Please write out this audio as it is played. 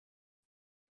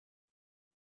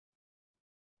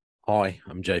Hi,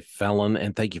 I'm Jay Fallon,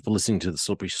 and thank you for listening to The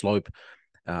Slippery Slope.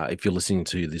 If you're listening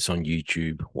to this on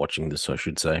YouTube, watching this, I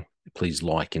should say, please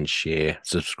like and share,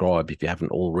 subscribe if you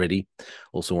haven't already.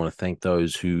 Also, want to thank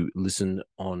those who listen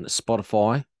on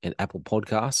Spotify and Apple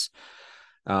Podcasts.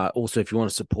 Also, if you want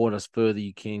to support us further,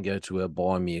 you can go to our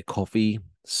Buy Me a Coffee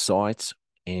site,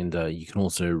 and you can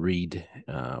also read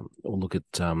or look at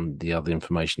the other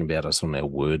information about us on our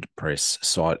WordPress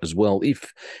site as well,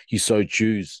 if you so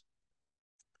choose.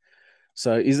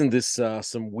 So, isn't this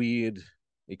some weird,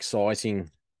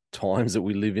 exciting times that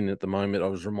we live in at the moment? I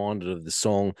was reminded of the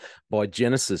song by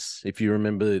Genesis. If you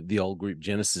remember the old group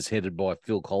Genesis, headed by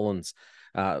Phil Collins,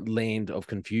 Land of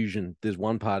Confusion. There's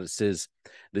one part that says,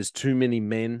 there's too many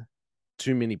men,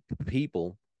 too many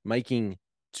people making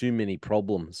too many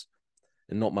problems,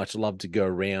 and not much love to go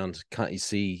around. Can't you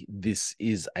see this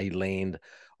is a land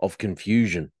of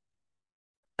confusion?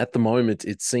 At the moment,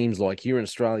 it seems like here in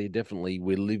Australia, definitely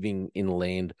we're living in a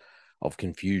land of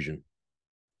confusion.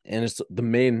 And it's the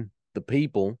men, the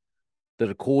people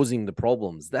that are causing the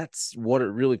problems. That's what it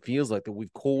really feels like, that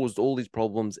we've caused all these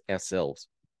problems ourselves.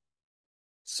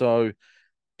 So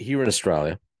here in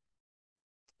Australia,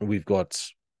 we've got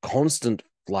constant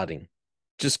flooding,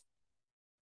 just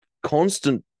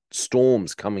constant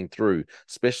storms coming through,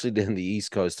 especially down the east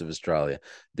coast of Australia.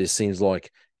 There seems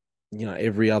like,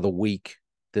 every other week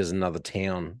there's another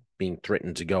town being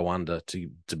threatened to go under,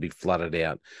 to be flooded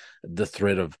out. The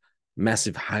threat of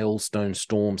massive hailstone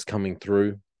storms coming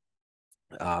through.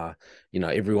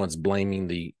 Everyone's blaming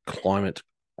the climate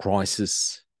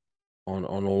crisis on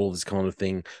all of this kind of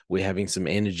thing. We're having some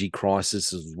energy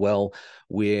crisis as well.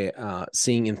 We're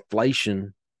seeing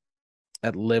inflation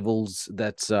at levels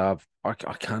that I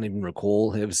can't even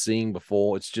recall ever seeing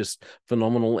before. It's just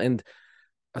phenomenal. And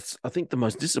I think the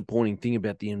most disappointing thing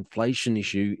about the inflation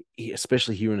issue,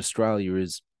 especially here in Australia,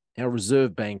 is our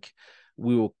Reserve Bank.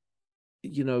 We were,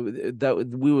 that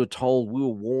we were told,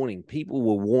 people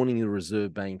were warning the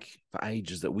Reserve Bank for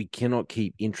ages that we cannot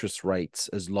keep interest rates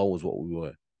as low as what we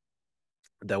were.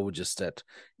 They were just at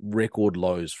record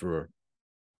lows for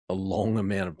a long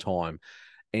amount of time.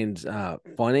 And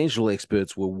financial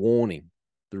experts were warning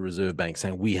the Reserve Bank,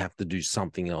 saying we have to do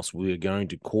something else. We're going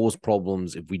to cause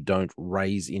problems if we don't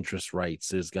raise interest rates.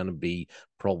 There's going to be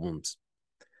problems.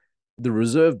 The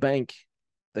Reserve Bank,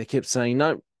 they kept saying,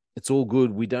 no, it's all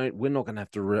good. We're not going to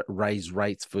have to raise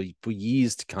rates for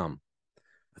years to come.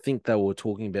 I think they were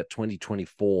talking about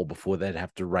 2024 before they'd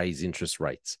have to raise interest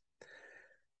rates.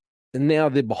 And now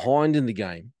they're behind in the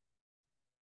game.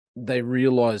 They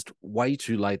realized way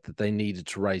too late that they needed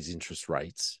to raise interest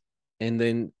rates. And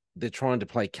then they're trying to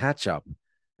play catch up.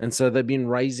 And so they've been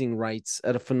raising rates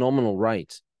at a phenomenal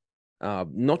rate,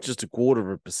 not just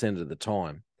 0.25% at the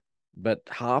time, but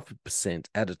 0.5%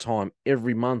 at a time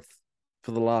every month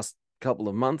for the last couple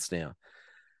of months now.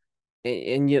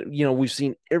 And yet, we've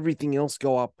seen everything else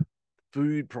go up.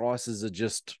 Food prices are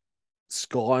just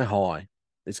sky high.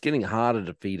 It's getting harder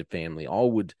to feed a family. I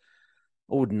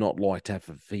would not like to have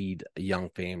to feed a young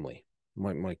family.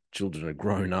 My children are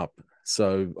grown up,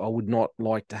 so I would not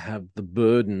like to have the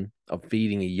burden of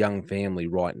feeding a young family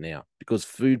right now, because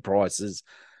food prices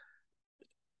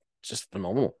just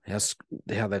phenomenal. How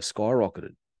they've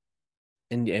skyrocketed,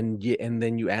 and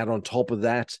then you add on top of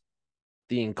that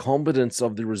the incompetence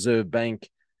of the Reserve Bank,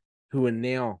 who are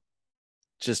now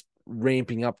just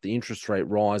ramping up the interest rate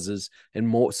rises, and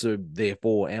more so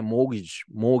therefore our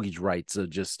mortgage rates are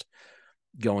just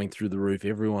going through the roof.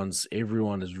 Everyone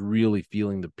is really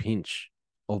feeling the pinch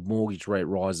of mortgage rate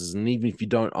rises. And even if you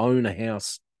don't own a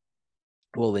house,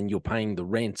 well, then you're paying the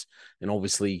rent. And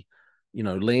obviously,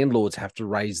 landlords have to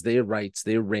raise their rates,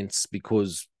 their rents,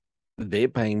 because they're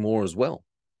paying more as well.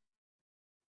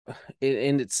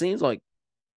 And it seems like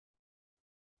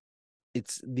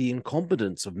it's the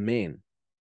incompetence of men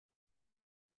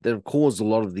that have caused a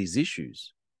lot of these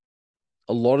issues.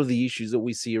 A lot of the issues that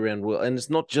we see around the world, and it's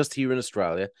not just here in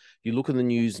Australia. You look at the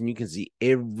news and you can see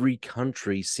every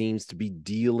country seems to be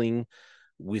dealing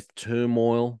with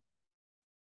turmoil,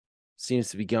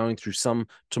 seems to be going through some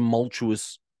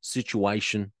tumultuous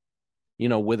situation,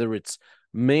 whether it's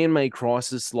man-made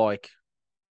crisis like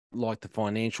the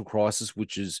financial crisis,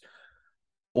 which is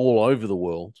all over the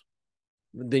world.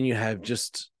 Then you have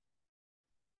just,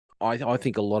 I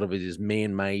think a lot of it is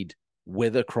man-made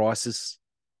weather crisis,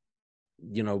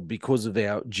 because of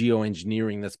our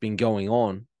geoengineering that's been going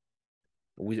on.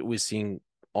 We're seeing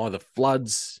either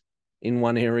floods in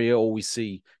one area, or we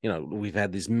see, we've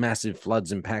had these massive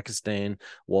floods in Pakistan,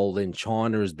 while then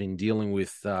China has been dealing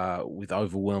with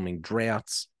overwhelming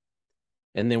droughts.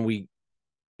 And then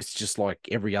it's just like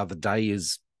every other day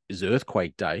is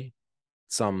earthquake day.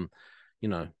 some, you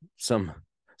know, some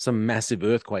massive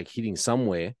earthquake hitting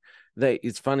somewhere.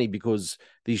 It's funny because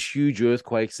these huge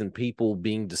earthquakes and people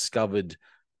being discovered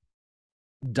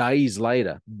days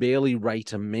later barely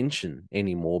rate a mention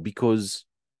anymore because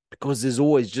there's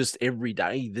always just every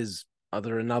day there's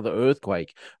either another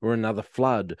earthquake or another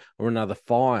flood or another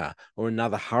fire or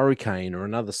another hurricane or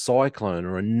another cyclone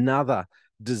or another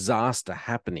disaster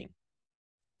happening.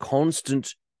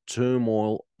 Constant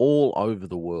turmoil all over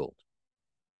the world.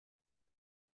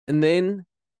 And then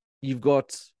you've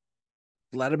got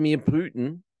Vladimir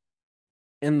Putin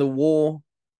and the war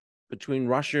between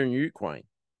Russia and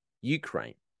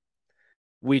Ukraine,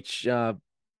 which,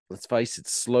 let's face it,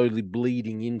 slowly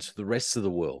bleeding into the rest of the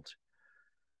world.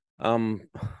 And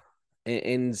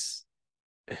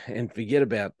forget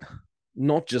about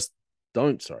don't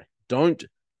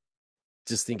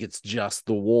just think it's just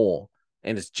the war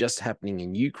and it's just happening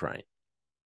in Ukraine.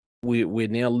 We're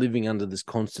now living under this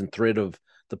constant threat of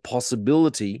the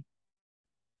possibility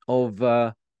of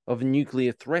a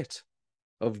nuclear threat,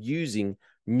 of using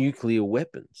nuclear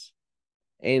weapons.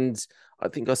 And I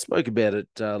think I spoke about it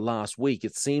last week.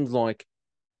 It seems like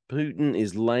Putin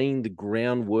is laying the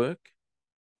groundwork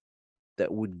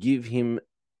that would give him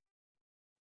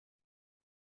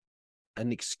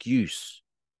an excuse,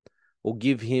 or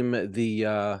give him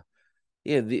the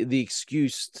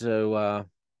excuse to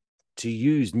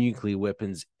use nuclear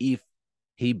weapons if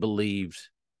he believed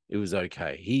it was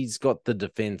okay. He's got the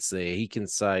defense there. He can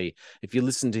say, if you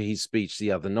listen to his speech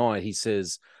the other night, he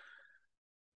said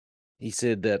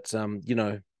that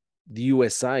the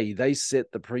USA, they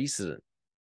set the precedent.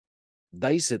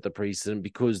 They set the precedent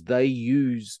because they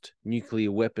used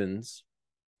nuclear weapons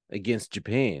against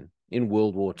Japan in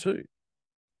World War II.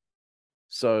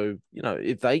 So,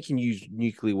 if they can use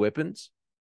nuclear weapons,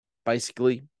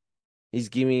 basically he's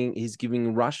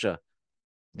giving Russia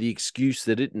the excuse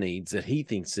that he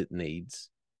thinks it needs,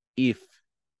 if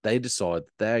they decide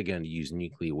that they're going to use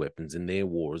nuclear weapons in their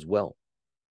war as well.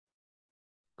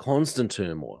 Constant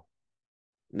turmoil.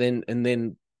 Then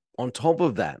on top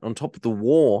of that, on top of the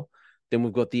war, then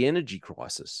we've got the energy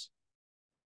crisis.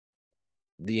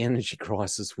 The energy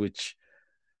crisis, which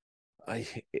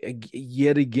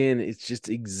yet again, it's just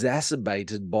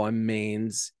exacerbated by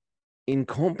man's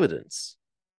incompetence,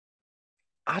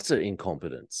 utter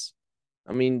incompetence.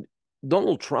 I mean,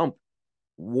 Donald Trump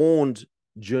warned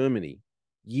Germany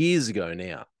years ago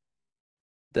now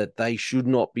that they should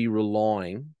not be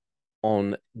relying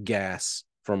on gas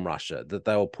from Russia, that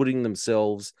they were putting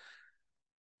themselves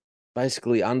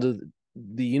basically under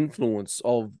the influence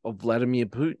of Vladimir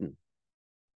Putin.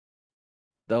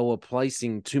 They were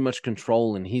placing too much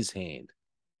control in his hand.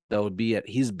 They would be at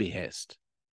his behest.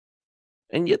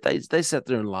 And yet they sat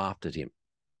there and laughed at him.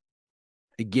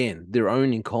 Again, their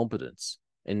own incompetence.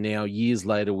 And now, years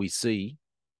later, we see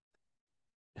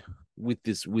with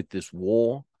this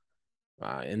war,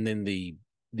 and then the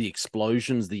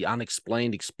explosions, the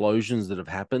unexplained explosions that have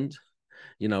happened.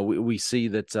 We see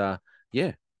that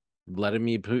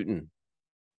Vladimir Putin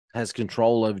has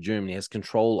control over Germany, has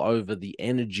control over the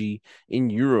energy in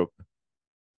Europe.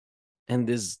 And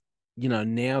there's,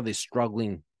 now they're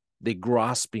struggling, they're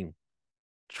grasping,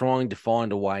 trying to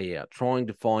find a way out, trying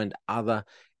to find other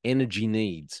energy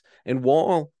needs. And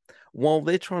while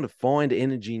they're trying to find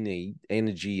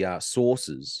energy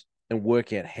sources and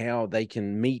work out how they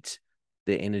can meet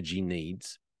their energy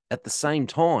needs, at the same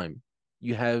time,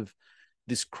 you have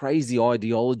this crazy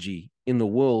ideology in the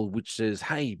world which says,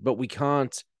 hey, but we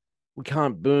can't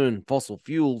burn fossil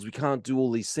fuels. We can't do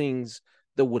all these things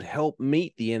that would help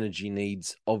meet the energy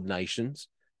needs of nations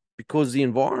because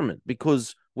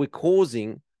we're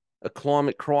causing a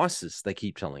climate crisis, they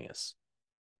keep telling us.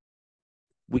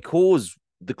 We cause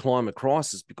the climate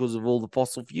crisis because of all the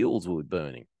fossil fuels we're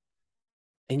burning.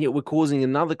 And yet we're causing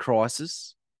another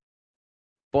crisis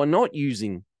by not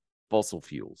using fossil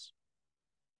fuels.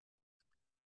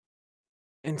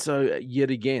 And so, yet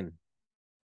again,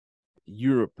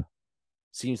 Europe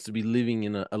seems to be living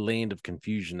in a land of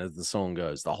confusion, as the song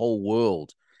goes. The whole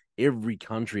world, every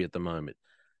country at the moment,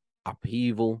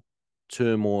 upheaval,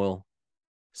 turmoil,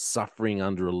 suffering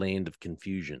under a land of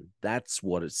confusion. That's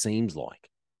what it seems like.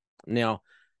 Now,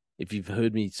 if you've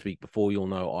heard me speak before, you'll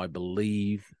know I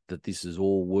believe that this is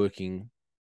all working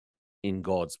in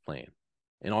God's plan.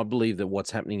 And I believe that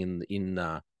what's happening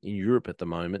in Europe at the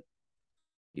moment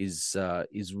is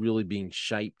really being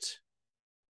shaped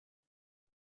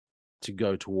to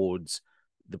go towards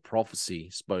the prophecy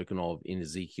spoken of in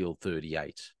Ezekiel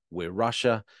 38, where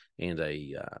Russia and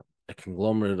a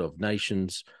conglomerate of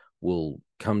nations will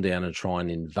come down and try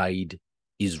and invade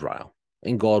Israel,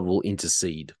 and God will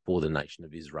intercede for the nation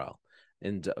of Israel.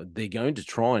 And they're going to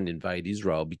try and invade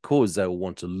Israel because they will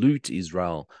want to loot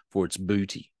Israel for its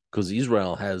booty, because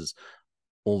Israel has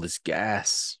all this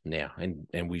gas now.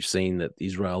 And we've seen that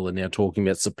Israel are now talking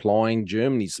about supplying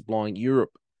Germany, supplying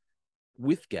Europe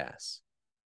with gas.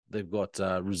 They've got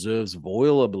reserves of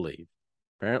oil, I believe,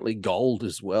 apparently gold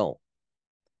as well.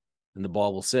 And the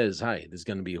Bible says, hey, there's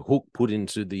going to be a hook put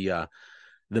into the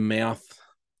mouth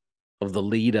of the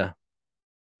leader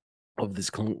of this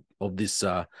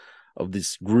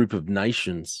group of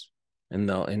nations,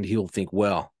 and he'll think,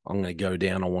 well, I'm going to go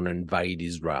down, I want to invade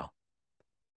Israel.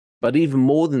 But even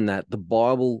more than that, the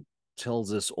Bible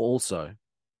tells us also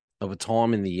of a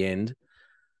time in the end,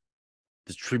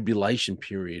 the tribulation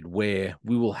period, where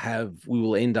the world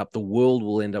will end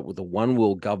up with a one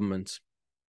world government,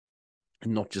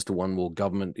 and not just a one world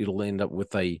government. It'll end up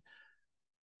with a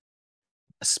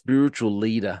spiritual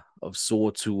leader of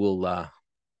sorts who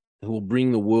will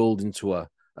bring the world into a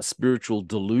spiritual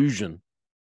delusion,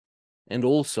 and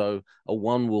also a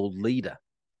one world leader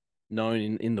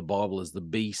known in the Bible as the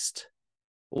beast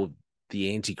or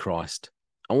the Antichrist.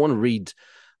 I want to read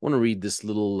this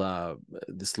little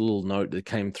note that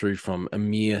came through from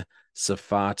Amir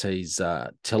Safate's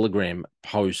Telegram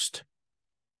post,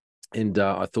 and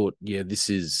I thought, yeah, this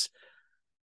is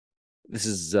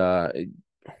it's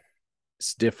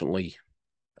definitely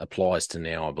applies to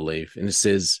now, I believe. And it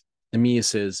says, Amir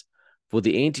says, for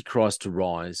the Antichrist to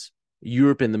rise,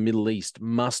 Europe and the Middle East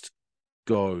must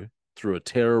go through a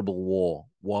terrible war,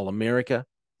 while America,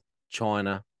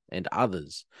 China, and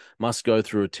others must go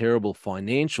through a terrible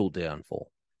financial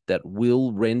downfall that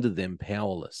will render them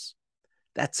powerless.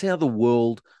 That's how the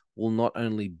world will not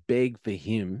only beg for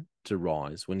him to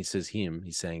rise. When he says him,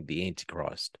 he's saying the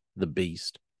Antichrist, the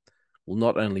beast, will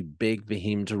not only beg for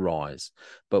him to rise,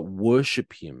 but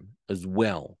worship him as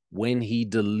well when he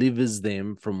delivers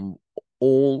them from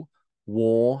all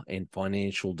war and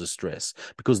financial distress.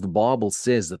 Because the Bible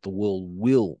says that the world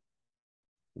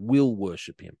will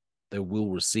worship him. They will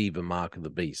receive a mark of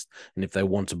the beast. And if they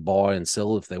want to buy and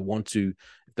sell, if they want to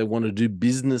do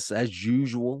business as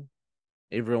usual,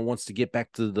 everyone wants to get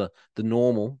back to the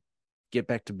normal, get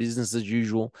back to business as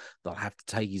usual, they'll have to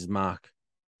take his mark.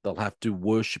 They'll have to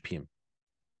worship him.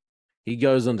 He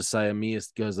goes on to say, Amir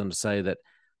goes on to say that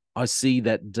I see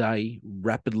that day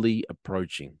rapidly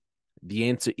approaching. The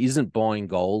answer isn't buying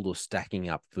gold or stacking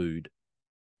up food.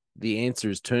 The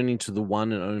answer is turning to the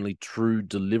one and only true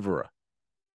deliverer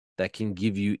that can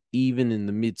give you, even in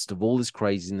the midst of all this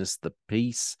craziness, the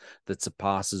peace that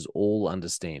surpasses all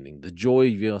understanding, the joy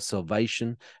of your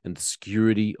salvation, and the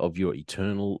security of your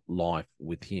eternal life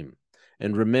with him.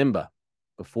 And remember,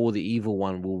 before the evil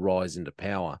one will rise into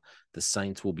power, the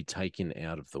saints will be taken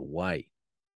out of the way.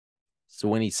 So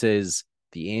when he says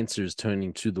the answer is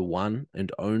turning to the one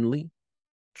and only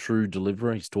true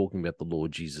deliverer, he's talking about the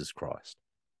Lord Jesus Christ.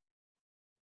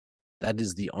 That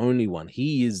is the only one.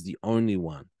 He is the only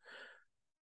one.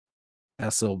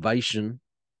 Our salvation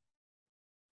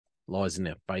lies in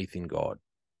our faith in God,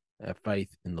 our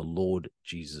faith in the Lord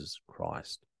Jesus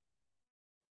Christ.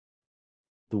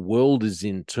 The world is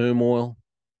in turmoil,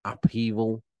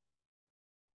 upheaval.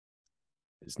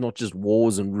 It's not just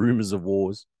wars and rumors of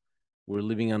wars. We're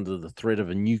living under the threat of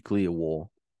a nuclear war.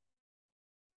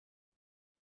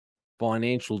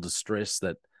 Financial distress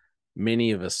that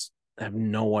many of us have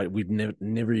no idea. We've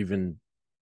never even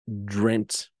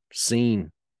dreamt,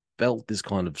 seen, felt this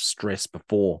kind of stress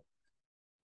before.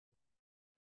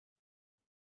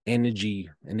 An energy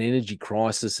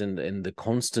crisis, and the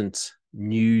constant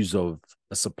news of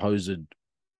a supposed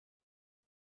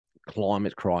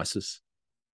climate crisis.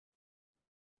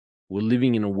 We're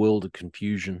living in a world of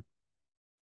confusion.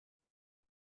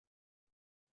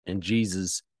 And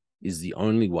Jesus is the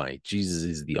only way. Jesus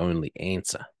is the only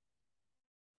answer.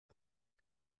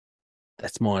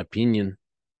 That's my opinion.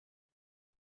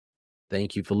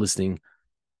 Thank you for listening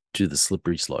to The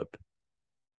Slippery Slope.